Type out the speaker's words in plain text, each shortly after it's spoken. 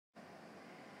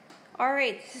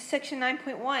Alright, this is section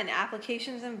 9.1,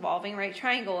 applications involving right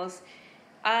triangles.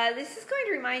 This is going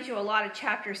to remind you a lot of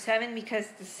chapter 7 because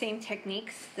it's the same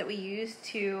techniques that we use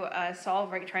to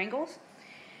solve right triangles.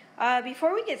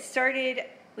 Before we get started,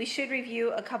 we should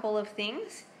review a couple of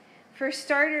things. For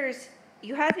starters,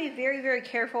 you have to be very, very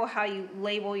careful how you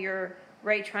label your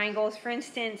right triangles. For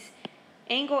instance,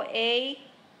 angle A,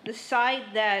 the side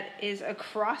that is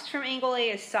across from angle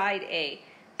A is side A.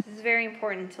 This is very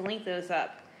important to link those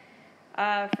up.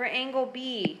 For angle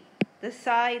B, the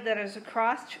side that is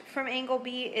across from angle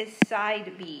B is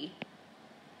side B.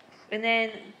 And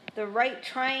then the right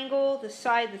triangle, the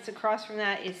side that's across from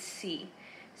that is C.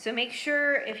 So make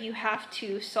sure if you have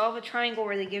to solve a triangle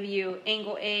where they give you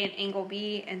angle A and angle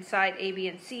B and side A, B,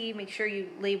 and C, make sure you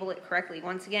label it correctly.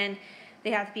 Once again,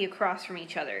 they have to be across from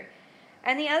each other.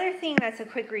 And the other thing that's a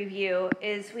quick review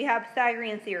is we have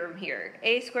Pythagorean theorem here.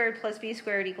 A squared plus B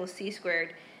squared equals C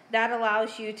squared. That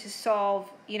allows you to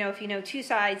solve, if you know two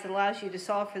sides, it allows you to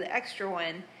solve for the extra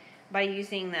one by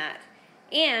using that.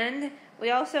 And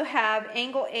we also have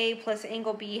angle A plus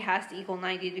angle B has to equal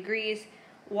 90 degrees.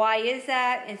 Why is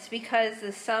that? It's because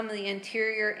the sum of the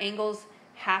interior angles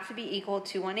have to be equal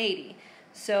to 180.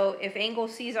 So if angle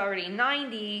C is already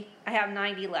 90, I have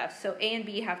 90 left. So A and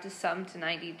B have to sum to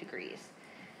 90 degrees.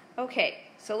 Okay,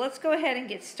 so let's go ahead and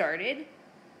get started.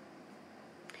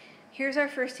 Here's our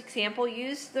first example.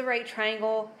 Use the right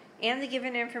triangle and the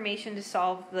given information to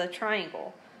solve the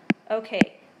triangle.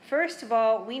 Okay, first of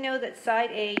all, we know that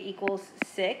side A equals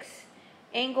 6.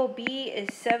 Angle B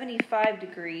is 75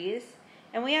 degrees.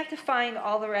 And we have to find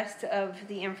all the rest of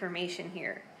the information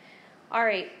here.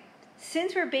 Alright,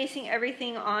 since we're basing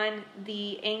everything on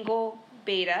the angle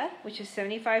beta, which is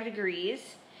 75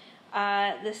 degrees,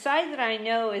 the side that I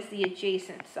know is the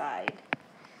adjacent side.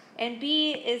 And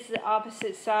B is the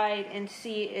opposite side, and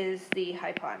C is the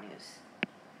hypotenuse.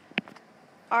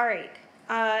 Alright,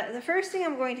 the first thing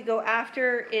I'm going to go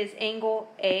after is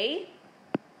angle A,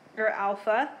 or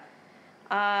alpha.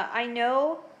 I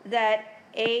know that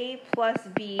A plus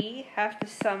B have to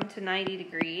sum to 90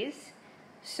 degrees.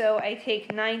 So I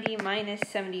take 90 minus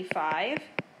 75.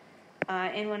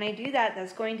 And when I do that,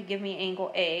 that's going to give me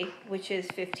angle A, which is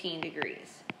 15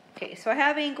 degrees. Okay, so I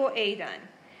have angle A done.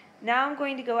 Now I'm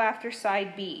going to go after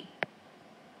side B.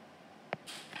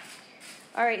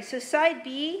 Alright, so side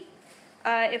B,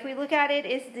 if we look at it,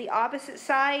 is the opposite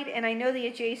side, and I know the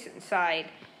adjacent side.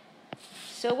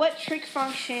 So what trig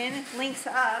function links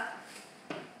up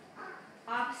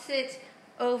opposite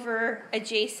over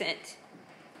adjacent?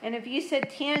 And if you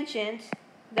said tangent,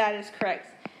 that is correct.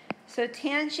 So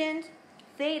tangent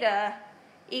theta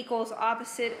equals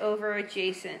opposite over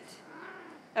adjacent.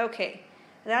 Okay.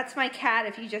 That's my cat.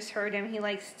 If you just heard him, he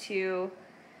likes to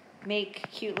make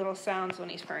cute little sounds when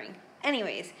he's purring.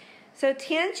 Anyways, so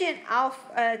tangent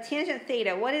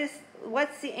theta,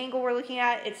 what's the angle we're looking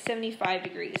at? It's 75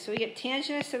 degrees. So we get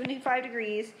tangent of 75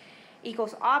 degrees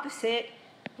equals opposite,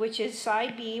 which is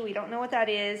side B, we don't know what that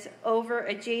is, over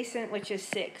adjacent, which is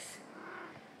 6.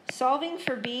 Solving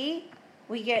for B,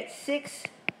 we get 6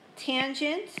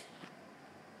 tangent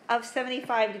of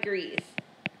 75 degrees.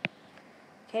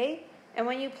 Okay? And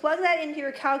when you plug that into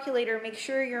your calculator, make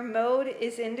sure your mode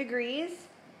is in degrees.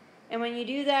 And when you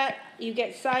do that, you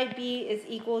get side B is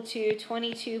equal to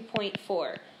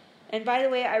 22.4. And by the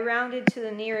way, I rounded to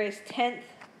the nearest tenth,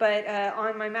 but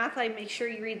on my math line, make sure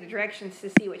you read the directions to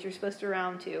see what you're supposed to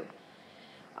round to.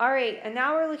 Alright, and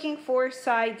now we're looking for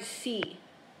side C.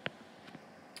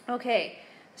 Okay,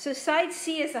 so side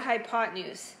C is the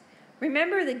hypotenuse.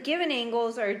 Remember, the given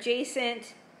angles are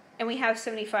adjacent, and we have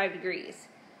 75 degrees.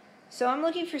 So I'm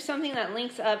looking for something that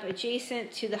links up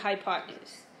adjacent to the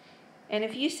hypotenuse. And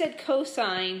if you said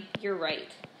cosine, you're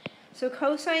right. So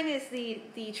cosine is the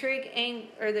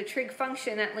trig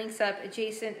function that links up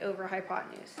adjacent over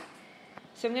hypotenuse.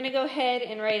 So I'm going to go ahead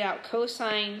and write out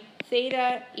cosine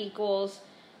theta equals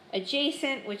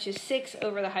adjacent, which is 6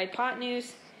 over the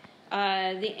hypotenuse.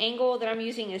 The angle that I'm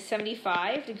using is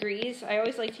 75 degrees. I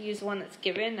always like to use the one that's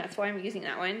given. That's why I'm using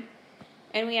that one.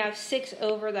 And we have 6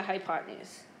 over the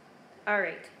hypotenuse.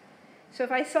 Alright, so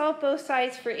if I solve both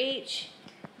sides for h,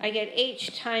 I get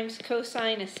h times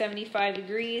cosine of 75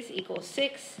 degrees equals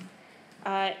 6.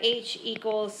 H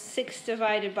equals 6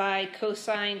 divided by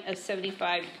cosine of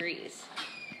 75 degrees.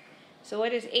 So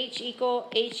what does h equal?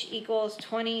 H equals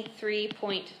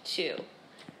 23.2.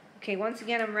 Okay, once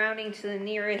again, I'm rounding to the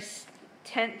nearest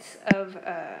tenths of,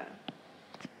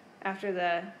 after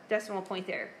the decimal point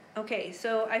there. Okay,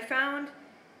 so I found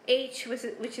H,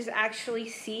 which is actually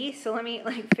C, so let me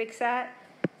fix that.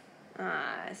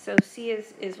 So C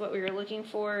is what we were looking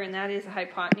for, and that is a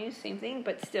hypotenuse, same thing,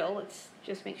 but still, let's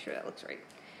just make sure that looks right.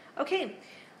 Okay,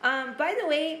 by the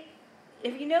way,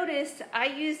 if you noticed, I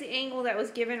used the angle that was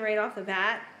given right off the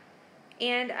bat,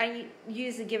 and I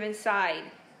used the given side.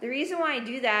 The reason why I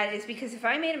do that is because if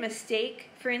I made a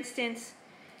mistake, for instance,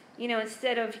 you know,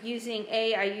 instead of using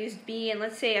A, I used B, and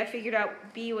let's say I figured out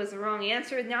B was the wrong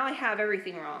answer, now I have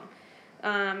everything wrong.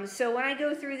 So when I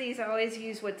go through these, I always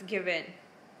use what's given.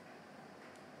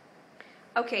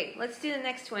 Okay, let's do the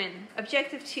next one.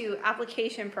 Objective 2,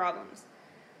 application problems.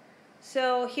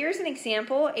 So here's an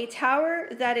example. A tower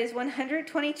that is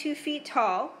 122 feet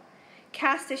tall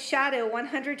casts a shadow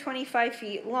 125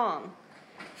 feet long.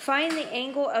 Find the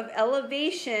angle of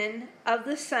elevation of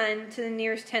the sun to the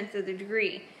nearest tenth of the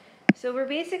degree. So we're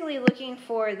basically looking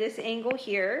for this angle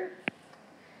here.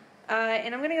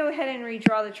 And I'm going to go ahead and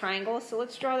redraw the triangle. So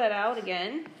let's draw that out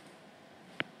again.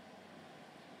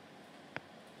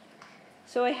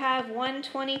 So I have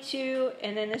 122,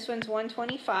 and then this one's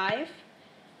 125,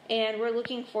 and we're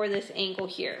looking for this angle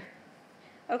here.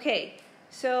 Okay,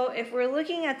 so if we're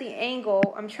looking at the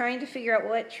angle, I'm trying to figure out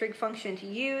what trig function to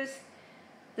use.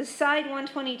 The side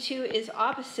 122 is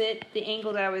opposite the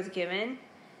angle that I was given,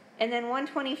 and then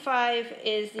 125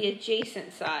 is the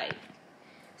adjacent side.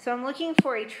 So I'm looking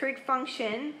for a trig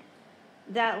function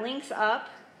that links up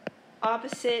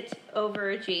opposite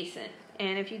over adjacent.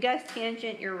 And if you guessed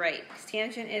tangent, you're right, because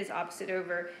tangent is opposite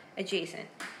over adjacent.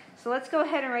 So let's go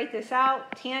ahead and write this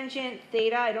out. Tangent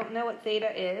theta, I don't know what theta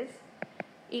is,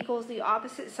 equals the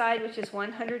opposite side, which is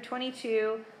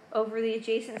 122, over the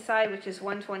adjacent side, which is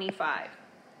 125.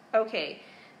 Okay,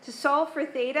 to solve for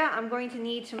theta, I'm going to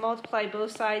need to multiply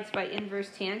both sides by inverse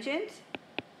tangent.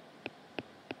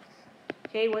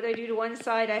 Okay, what I do to one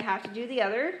side, I have to do the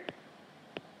other.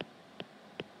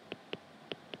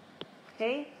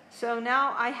 Okay, so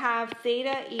now I have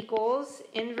theta equals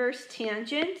inverse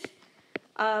tangent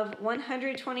of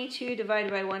 122 divided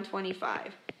by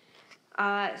 125.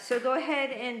 So go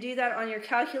ahead and do that on your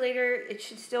calculator. It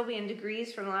should still be in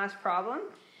degrees from the last problem.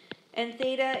 And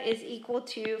theta is equal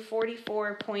to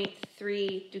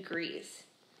 44.3 degrees.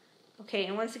 Okay,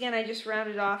 and once again, I just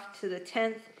rounded off to the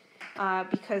 10th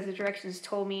because the directions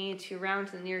told me to round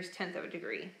to the nearest tenth of a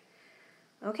degree.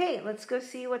 Okay, let's go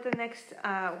see what the next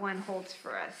one holds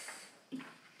for us.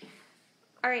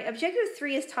 All right, objective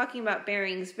 3 is talking about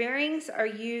bearings. Bearings are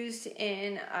used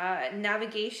in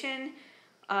navigation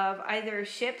of either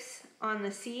ships on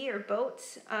the sea or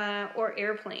boats or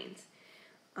airplanes.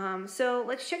 So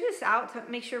let's check this out to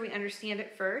make sure we understand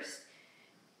it first.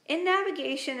 In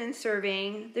navigation and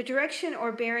surveying, the direction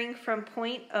or bearing from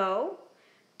point O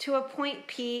to a point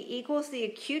P equals the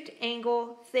acute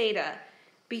angle theta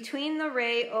between the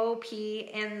ray OP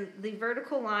and the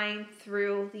vertical line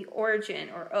through the origin,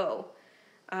 or O,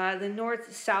 the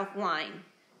north-south line.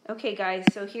 Okay, guys,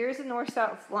 so here's the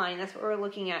north-south line. That's what we're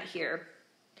looking at here.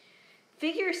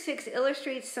 Figure 6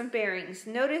 illustrates some bearings.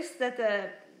 Notice that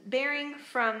the bearing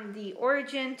from the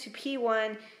origin to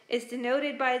P1 is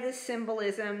denoted by the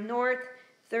symbolism north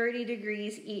 30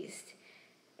 degrees east,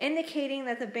 indicating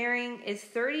that the bearing is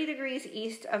 30 degrees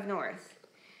east of north.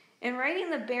 In writing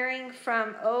the bearing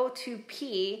from O to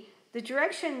P, the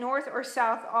direction north or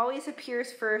south always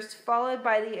appears first, followed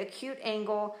by the acute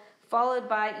angle, followed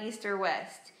by east or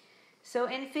west. So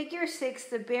in figure 6,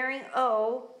 the bearing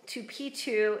O to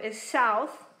P2 is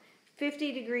south,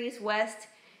 50 degrees west,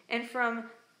 and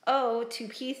from O to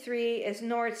P3 is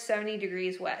north, 70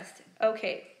 degrees west.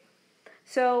 Okay,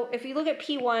 so if you look at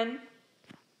P1,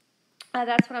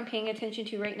 that's what I'm paying attention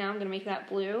to right now. I'm going to make that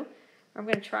blue, or I'm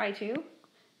going to try to.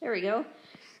 There we go.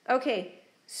 Okay,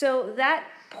 so that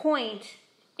point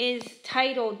is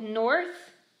titled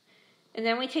north, and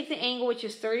then we take the angle, which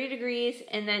is 30 degrees,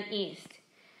 and then east.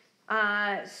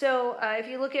 So if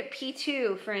you look at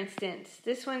P2, for instance,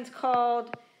 this one's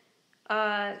called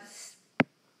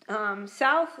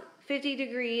south 50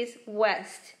 degrees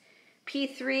west.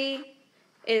 P3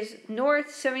 is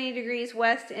north 70 degrees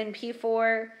west, and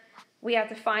P4 we have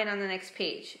to find on the next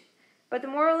page. But the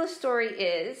moral of the story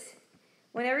is,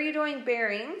 whenever you're doing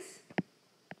bearings,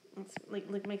 let's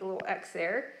make a little X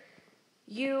there,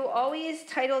 you always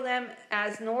title them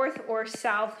as north or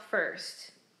south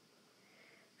first.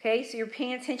 Okay, so you're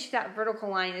paying attention to that vertical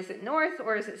line. Is it north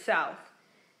or is it south?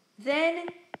 Then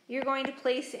you're going to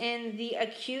place in the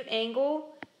acute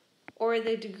angle or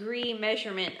the degree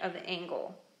measurement of the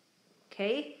angle.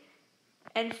 Okay?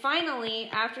 And finally,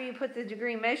 after you put the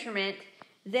degree measurement,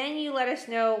 then you let us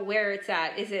know where it's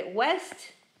at. Is it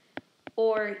west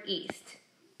or east?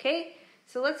 Okay?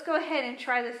 So let's go ahead and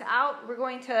try this out. We're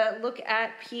going to look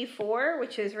at P4,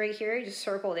 which is right here. I just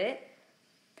circled it.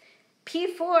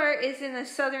 P4 is in the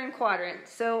southern quadrant,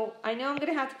 so I know I'm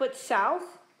going to have to put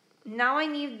south. Now I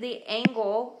need the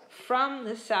angle from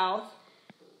the south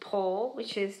pole,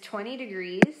 which is 20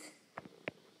 degrees.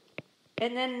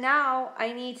 And then now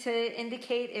I need to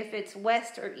indicate if it's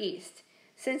west or east.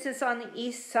 Since it's on the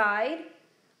east side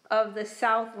of the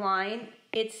south line,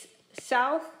 it's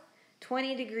south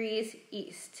 20 degrees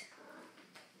east.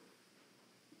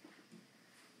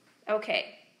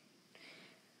 Okay.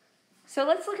 So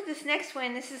let's look at this next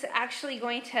one. This is actually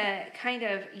going to kind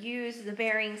of use the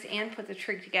bearings and put the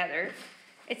trig together.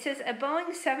 It says a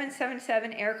Boeing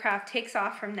 777 aircraft takes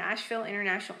off from Nashville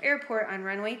International Airport on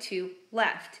runway 2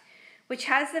 left, which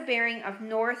has the bearing of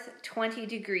north 20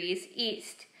 degrees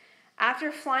east.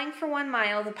 After flying for 1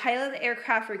 mile, the pilot of the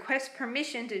aircraft requests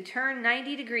permission to turn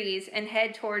 90 degrees and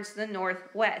head towards the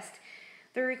northwest.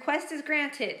 The request is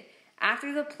granted.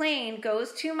 After the plane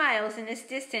goes 2 miles in this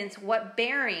distance, what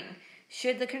bearing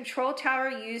should the control tower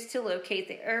use to locate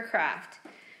the aircraft?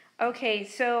 Okay,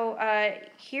 so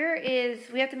here is,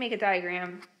 we have to make a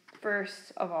diagram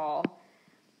first of all.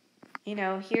 You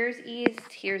know, here's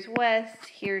east, here's west,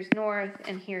 here's north,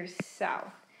 and here's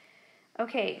south.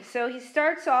 Okay, so he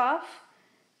starts off,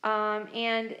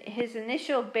 and his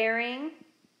initial bearing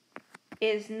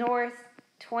is north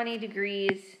 20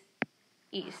 degrees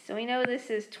east. So we know this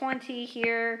is 20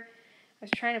 here. I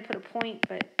was trying to put a point,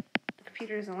 but the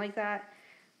computer doesn't like that.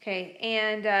 Okay,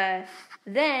 and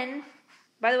then,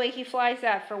 by the way, he flies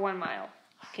that for 1 mile.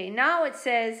 Okay, now it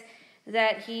says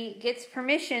that he gets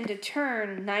permission to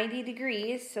turn 90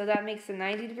 degrees, so that makes a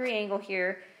 90-degree angle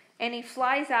here, and he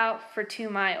flies out for 2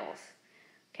 miles.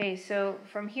 Okay, so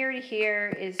from here to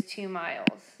here is 2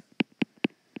 miles.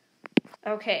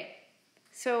 Okay,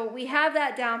 so we have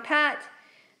that down pat.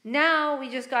 Now we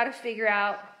just got to figure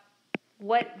out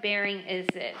what bearing is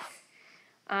this.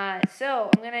 So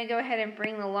I'm going to go ahead and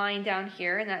bring the line down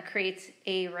here, and that creates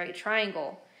a right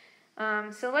triangle.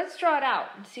 So let's draw it out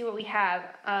and see what we have.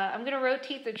 I'm going to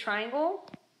rotate the triangle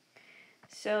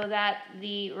so that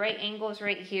the right angle is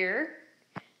right here.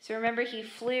 So remember, he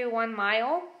flew 1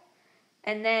 mile,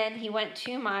 and then he went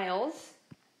 2 miles.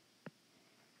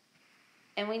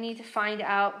 And we need to find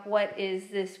out what is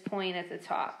this point at the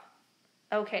top.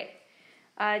 Okay,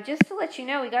 just to let you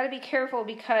know, we got to be careful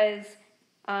because,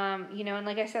 you know, and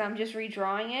like I said, I'm just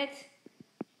redrawing it.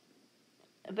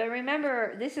 But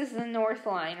remember, this is the north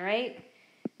line, right?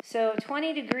 So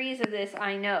 20 degrees of this,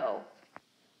 I know.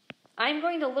 I'm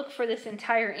going to look for this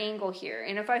entire angle here.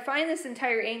 And if I find this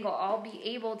entire angle, I'll be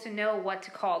able to know what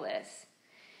to call this.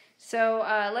 So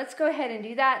let's go ahead and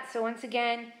do that. So once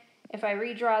again, if I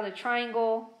redraw the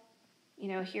triangle, you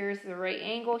know, here's the right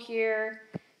angle here.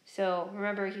 So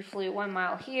remember, he flew 1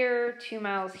 mile here, 2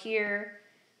 miles here.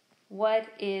 What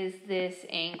is this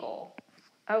angle?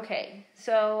 Okay,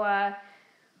 so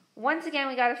once again,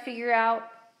 we got to figure out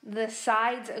the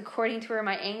sides according to where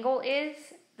my angle is.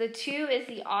 The 2 is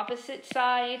the opposite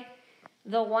side.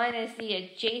 The 1 is the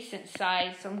adjacent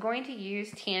side. So I'm going to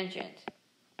use tangent.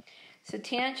 So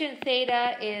tangent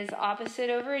theta is opposite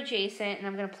over adjacent, and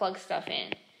I'm going to plug stuff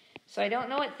in. So I don't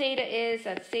know what theta is.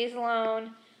 That stays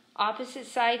alone. Opposite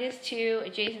side is 2.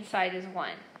 Adjacent side is 1.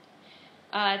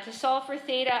 To solve for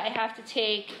theta, I have to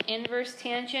take inverse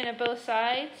tangent of both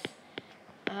sides.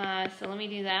 So let me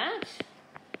do that.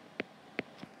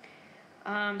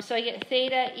 So I get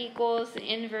theta equals the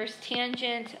inverse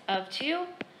tangent of 2.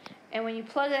 And when you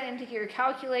plug that into your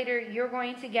calculator, you're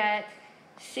going to get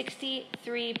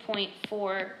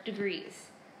 63.4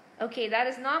 degrees. Okay, that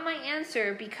is not my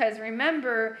answer because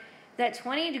remember that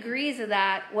 20 degrees of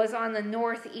that was on the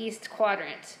northeast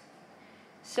quadrant.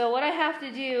 So what I have to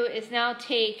do is now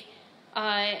take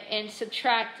and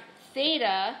subtract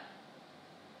theta.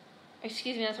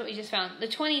 Excuse me, that's what we just found. The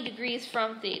 20 degrees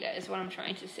from theta is what I'm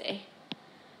trying to say.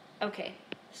 Okay,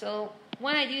 so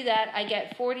when I do that, I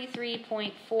get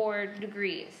 43.4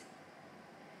 degrees.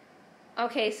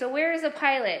 Okay, so where is the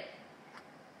pilot?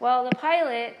 Well, the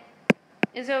pilot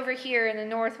is over here in the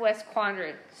northwest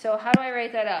quadrant. So how do I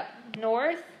write that up?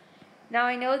 North. Now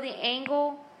I know the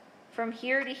angle from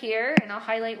here to here, and I'll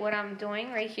highlight what I'm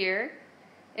doing right here,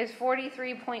 is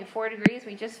 43.4 degrees.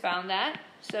 We just found that.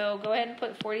 So go ahead and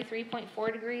put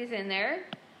 43.4 degrees in there.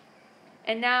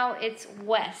 And now it's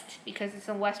west because it's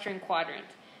a western quadrant.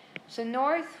 So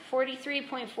north,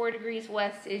 43.4 degrees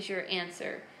west is your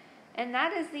answer. And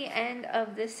that is the end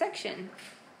of this section.